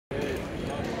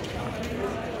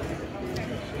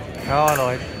Oh,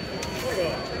 Lloyd.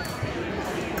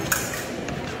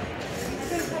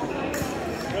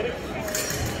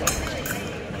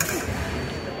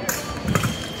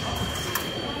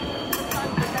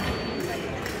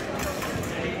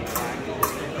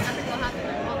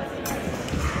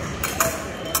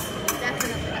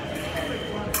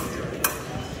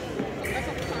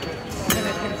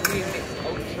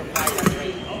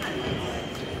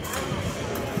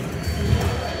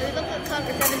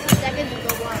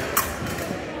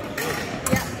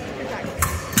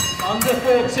 Under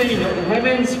 14,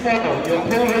 women's foul. Your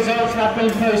pool results have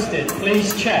been posted.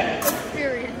 Please check.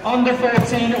 Under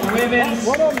 14, women's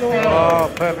foul.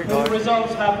 Oh, perfect. Pool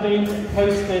results have been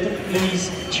posted. Please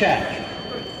check.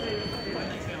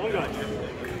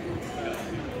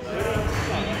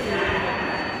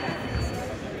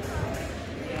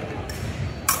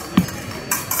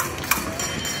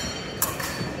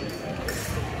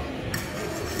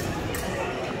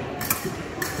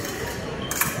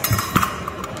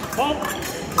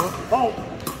 Oh.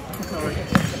 Sorry.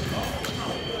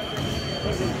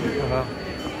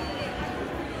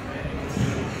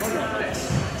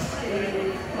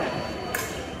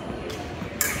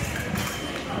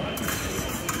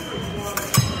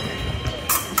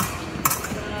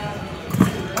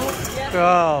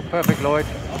 Oh, perfect, Lloyd.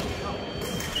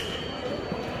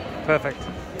 Perfect.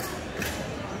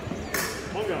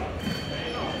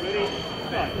 Ready?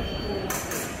 Fight.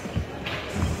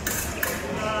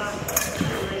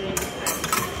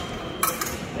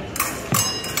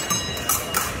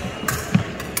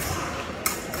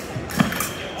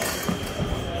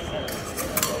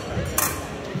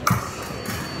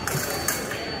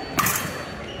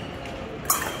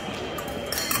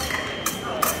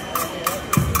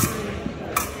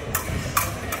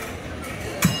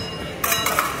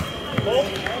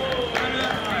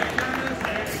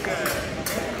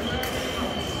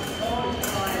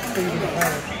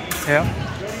 Yeah.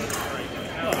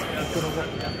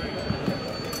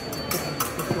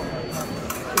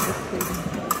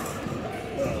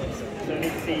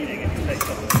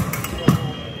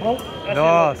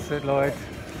 No, sit, Lloyd.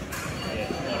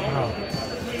 Oh.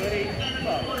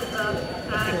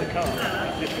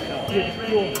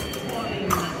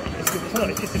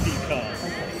 It's just a deep card.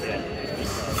 Yeah.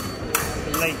 It's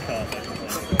a late card.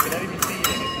 You can only be seeding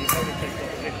if you hold and take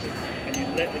opposition and you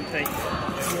let them take it.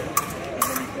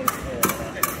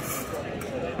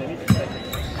 They need to take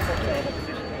opposition.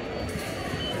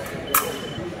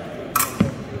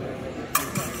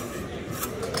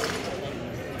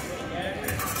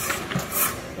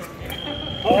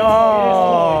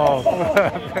 Oh!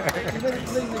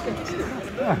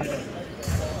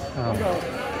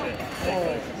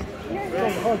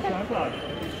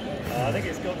 I think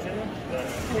it's got to them, but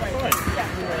it's fine.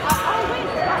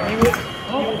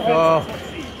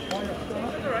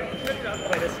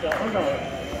 Way to start.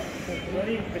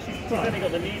 But she's only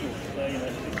got the needle, so you know,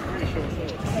 she's really short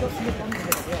sword.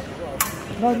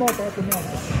 No more about the man.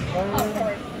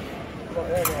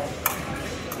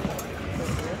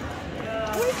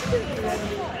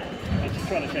 She's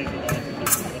trying to change the line.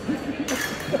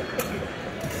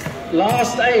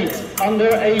 Last 8, under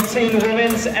 18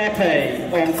 women's épée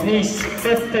on piece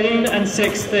 15 and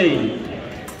 16.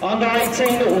 Under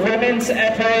 18 women's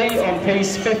épée on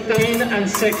piece 15 and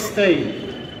 16.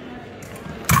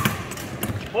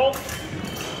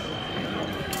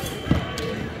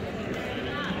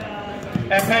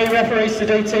 Épée referees to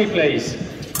DT, please.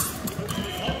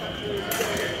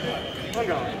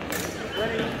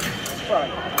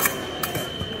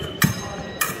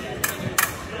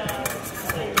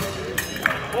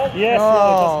 Yes,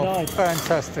 oh, that's nice.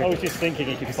 Fantastic. I was just thinking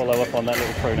he could follow up on that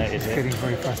little pronated He's hit. getting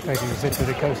very frustrated. He said to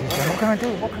the coach, he's going, what can I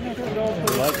do? What can I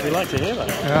do? We like to hear that.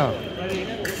 Yeah.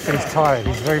 But he's tired.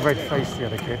 He's very red-faced, the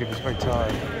other kid. He was very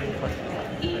tired. But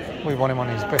we want him on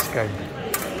his best game.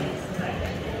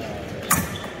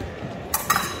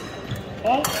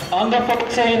 Under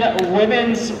 14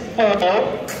 women's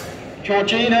four,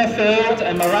 Georgina Field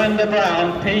and Miranda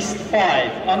Brown, piece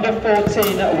 5. Under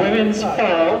 14 women's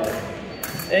four,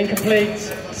 incomplete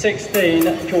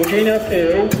 16, Georgina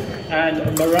Field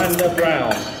and Miranda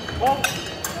Brown.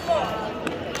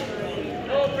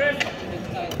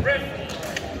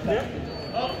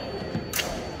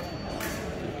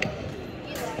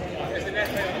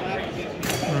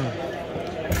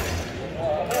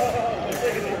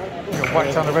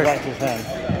 Whacked on the wrist. Right to his hand.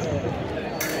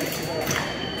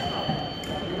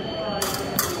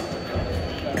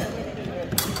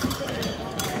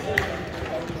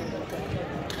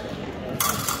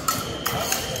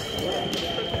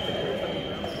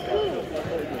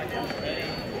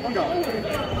 On go.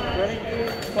 Ready?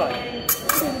 Play.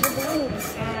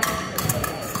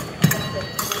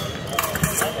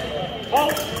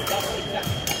 Halt!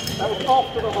 That was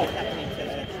after the halt.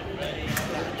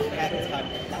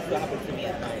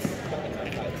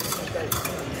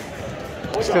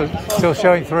 Still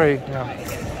showing 3. Yeah.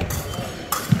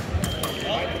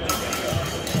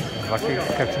 Lucky,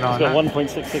 kept an eye on Got that.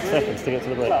 1.66 seconds to get to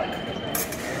the break.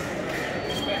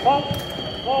 Halt!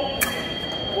 Halt!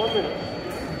 1 minute.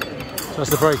 So that's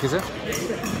the break, is it?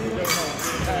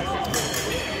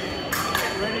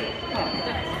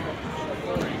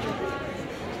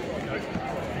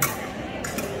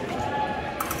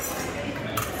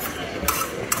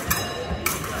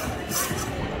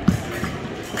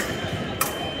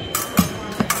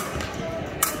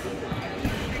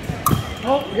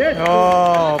 Oh, yes.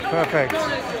 Oh, perfect.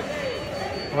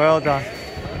 Well done.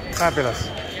 Fabulous.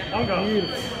 I'm going.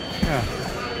 Yeah.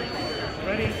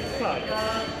 Ready? Play.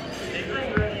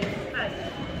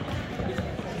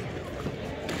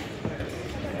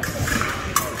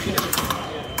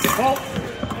 Halt!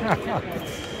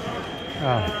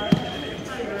 Oh.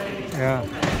 Yeah.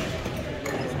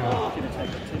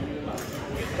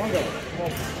 One go.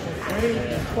 Ready?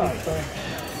 Play.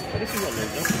 But this is not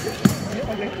losing.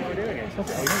 I'm going to do it again. Stop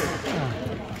it.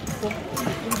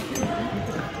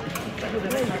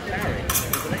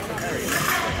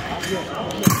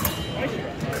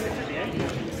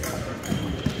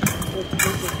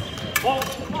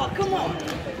 Oh, come on!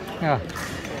 Yeah.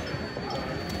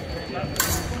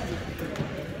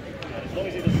 As long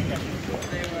as he doesn't catch it.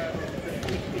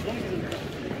 As long as he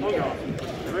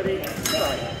doesn't. Ready?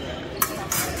 Play.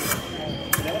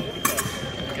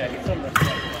 Okay, it's on the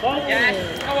oh! Yes,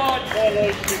 come on! Oh,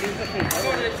 Lloyd, give the feet.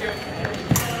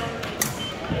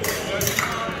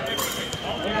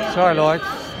 Sorry, Lloyd.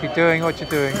 Keep doing what you're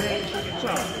doing.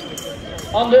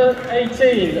 Under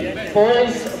 18,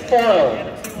 boys foil.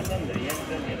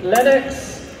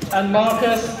 Lennox and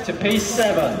Marcus to piece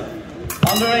 7.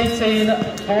 Under 18,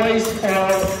 boys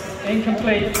foil,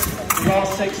 incomplete,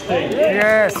 last 16.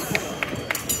 Yes.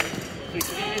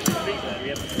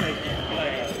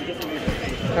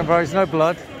 Don't worry, there's no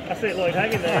blood. That's it, Lloyd,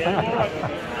 hang in there. Yeah?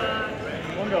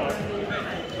 One go.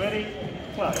 Ready?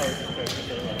 Play.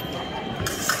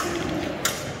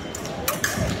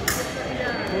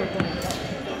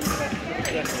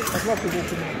 I'd love to walk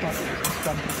in the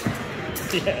front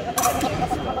Yeah.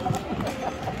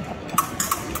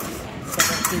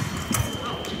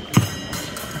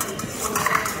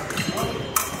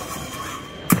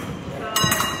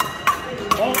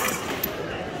 Oh.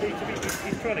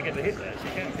 He's trying to get the hit there, so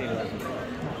you can't see him.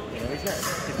 You know,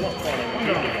 he's not following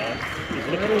the guy. He's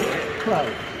looking at it. play.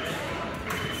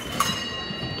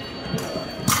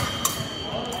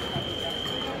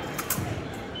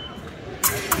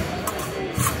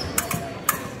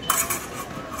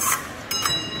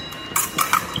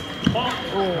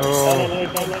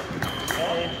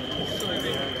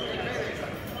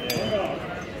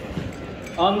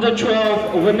 Under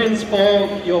 12, women's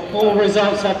ball, your poll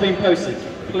results have been posted.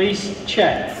 Please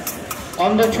check.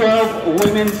 Under 12,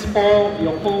 women's ball,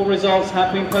 your poll results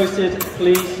have been posted.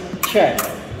 Please check.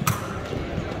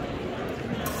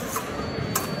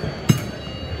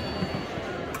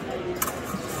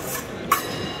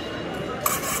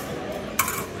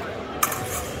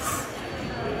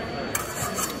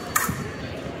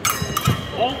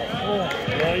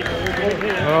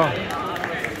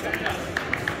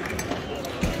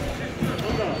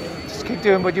 Just keep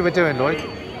doing what you were doing, Lloyd.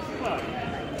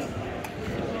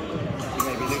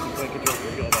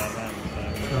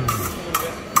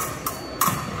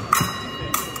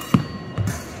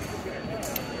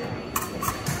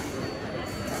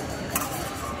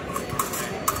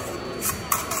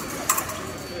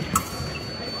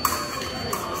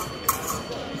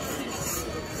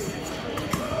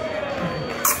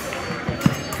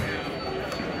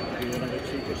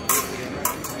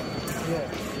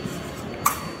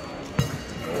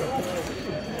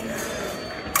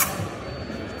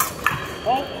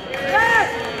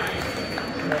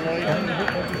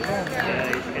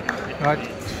 Right.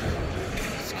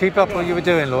 Just keep up what you were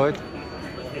doing, Lloyd.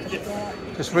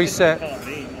 Just reset.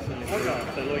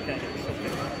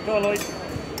 Go on, Lloyd.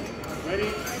 Ready?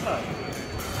 Play.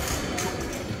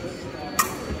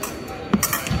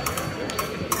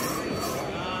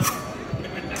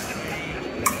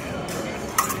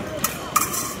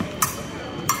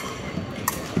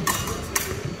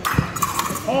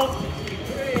 Halt!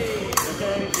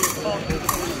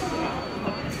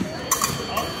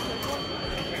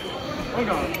 One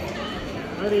go.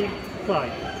 Ready? Play.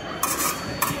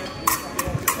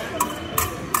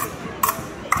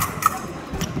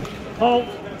 Halt!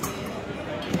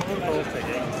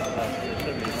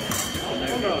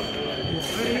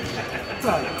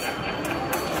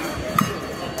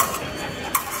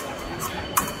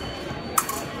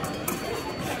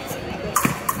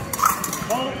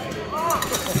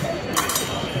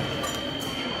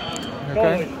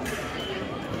 Okay.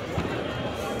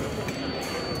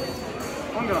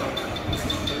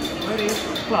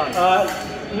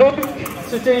 Look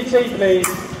to DT, please.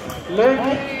 Luke.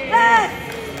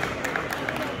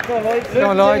 Come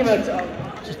on, Lloyd.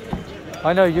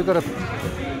 I know you've got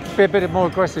to be a bit more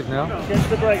aggressive now. Get to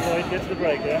the break, Lloyd. Get to the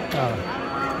break, yeah?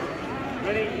 Oh.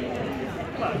 Ready?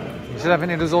 He's having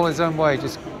it all his own way.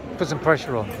 Just put some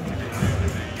pressure on.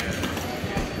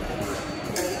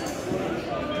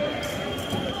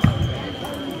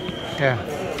 Yeah.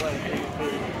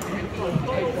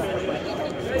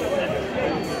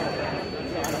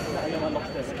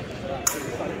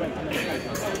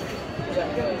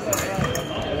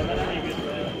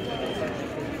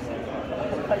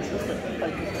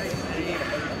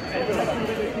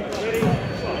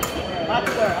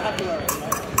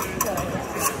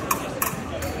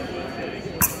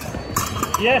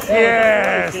 Yes,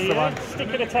 Yes, the come on. Stick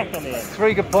and attack on the end.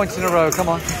 3 good points in a row. Come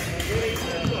on.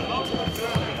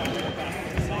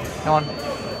 Come on.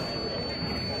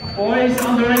 Boys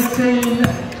under 18,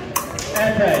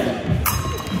 FA.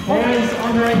 Boys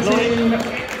under 18,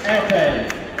 FA.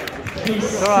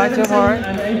 Piece All right, don't 17 worry.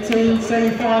 and 18,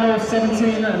 semi-final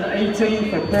 17 and 18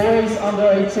 for boys under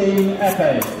 18,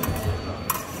 FA.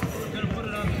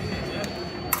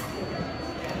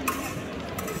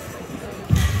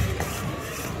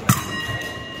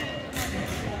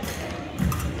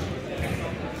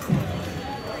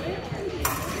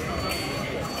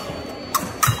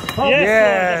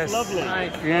 Yes. That's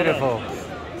lovely. Beautiful.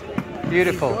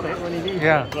 Beautiful.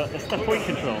 Yeah. But it's the point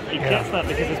control. He gets that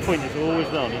because his point is always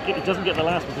on. He doesn't get the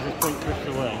last because his point drifts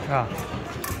away. Ah.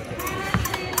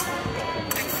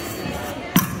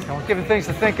 Come on, give him things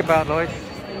to think about, Lloyd.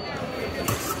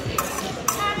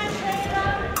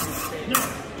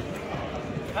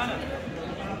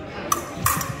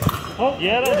 Oh,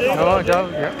 yeah, that'll do. Oh,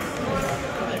 don't. Yeah.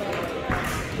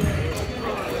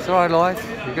 It's all right, Lloyd.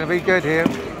 You're going to be good here.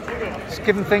 Just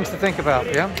give him things to think about,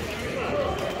 yeah?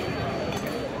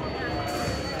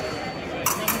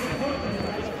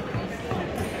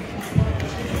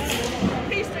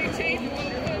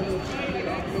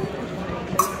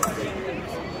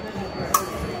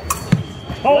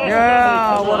 Oh,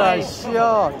 Yeah, what a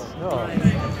shot. Oh.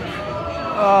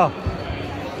 Oh.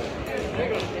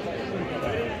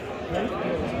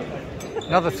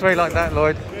 Another 3 like that,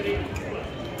 Lloyd.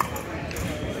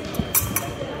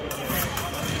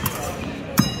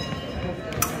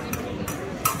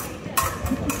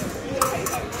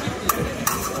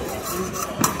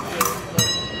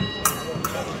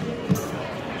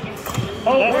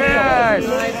 Oh, Yes.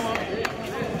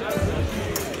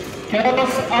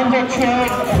 Girls under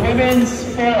 12,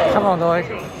 women's 4. Come on, Lloyd.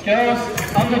 Girls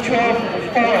under 12,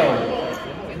 4.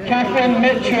 Catherine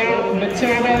Mitchell,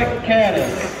 Matilda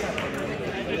Careless.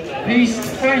 Piece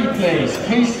 3, please.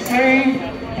 Piece 3,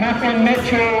 Catherine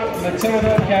Mitchell,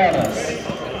 Matilda Careless.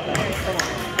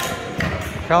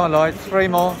 Come on, Lloyd. 3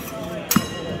 more.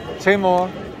 2 more.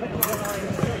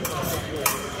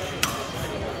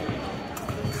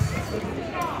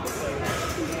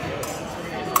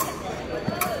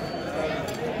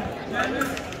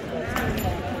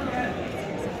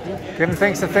 Give him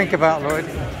things to think about, Lloyd.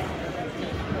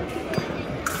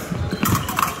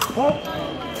 Oh.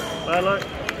 Hello.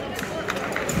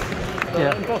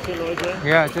 Yeah. Got it, Lloyd, yeah?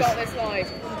 Yeah, just Got this, Lloyd.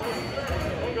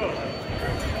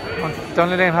 don't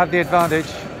let him have the advantage.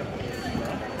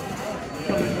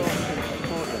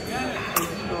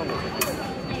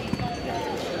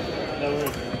 No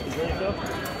worries. Is there yourself?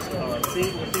 Alright, see you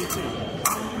soon.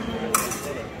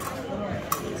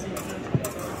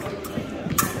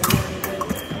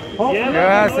 Oh,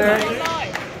 yeah, that's it.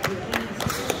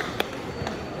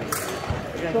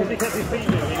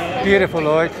 Beautiful,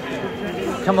 Lloyd.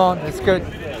 Come on, it's good.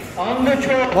 Under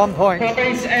 12, 1 point.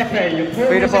 boys FA. Your Be pool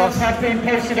the results boss. have been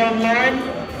posted online.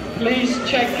 Please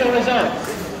check your results.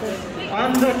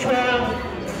 Under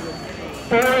 12,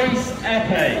 boys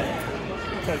FA.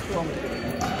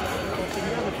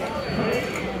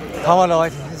 Come on,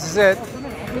 Lloyd. This is it.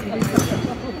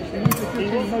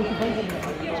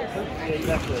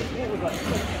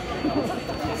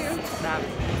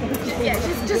 Yeah,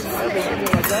 just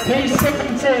Piece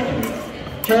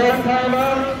 17, Joe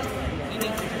Palmer,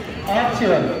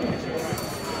 Artyom.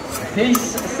 Piece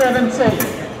 17.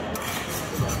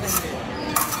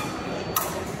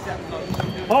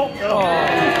 Oh!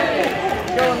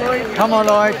 Come on,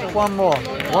 Lloyd. 1 more.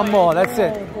 One more, that's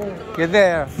it. You're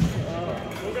there.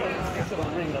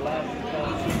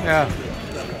 Yeah.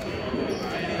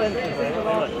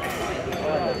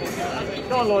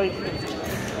 Go on, Lloyd.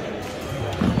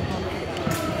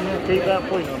 Keep that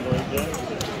point on, Lloyd, yeah?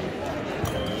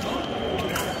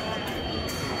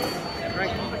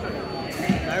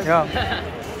 Yeah.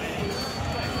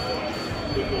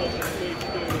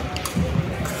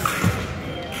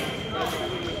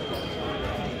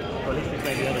 Well, at least it's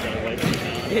made the other guy wait.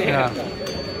 Yeah.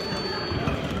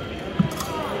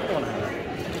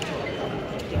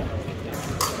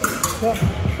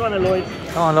 Go on then, Lloyd.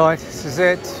 Come on, Lloyd. This is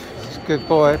it. He's a good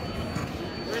boy.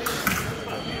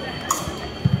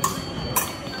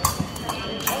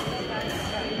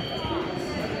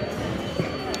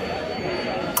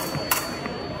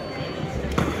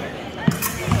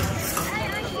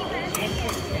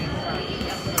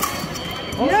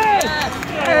 Yes!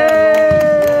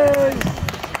 Yes!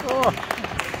 Oh.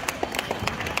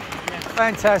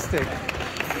 Fantastic.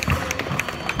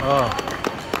 Oh.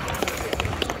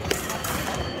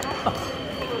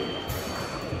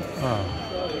 Oh.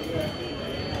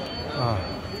 Oh.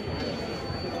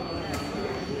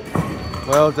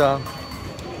 Well done.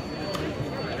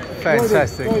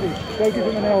 Fantastic. Go give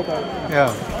him an elbow.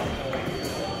 Yeah.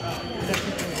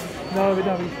 No, he's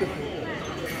different.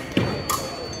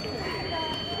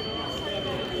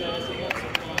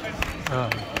 Oh.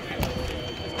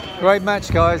 Great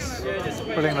match, guys.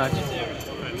 Brilliant match.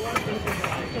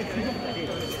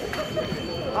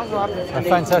 A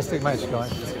fantastic match,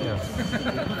 guys. Yeah.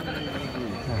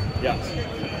 Yeah.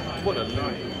 What a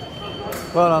night.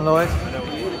 Well done, Lloyd.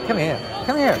 Come here.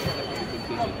 Come here.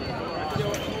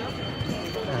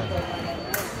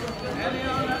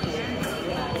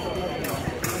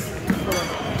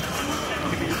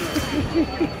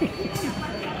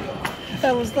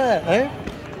 How was that, eh?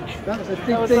 That was a How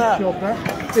big, was big that? job,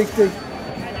 that. Big.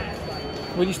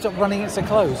 Will you stop running it so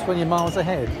close when you're miles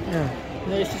ahead? Yeah.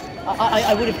 No, it's just,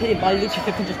 I would have hit it, but I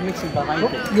literally could just miss him behind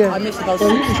it. Yeah. I missed about Well,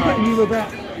 he 6 was hitting times. you with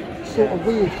that sort of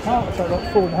weird heart attack,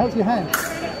 like falling. How's your hand?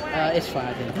 It's fine,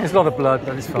 I think. There's a lot of blood,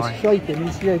 but it's fine. It's shaking.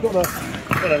 He's got the.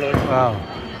 Well done, Lloyd. Wow.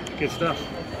 Good stuff.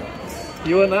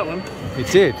 You won that one. You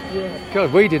did? Yeah.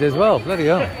 God, we did as well. Bloody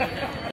hell.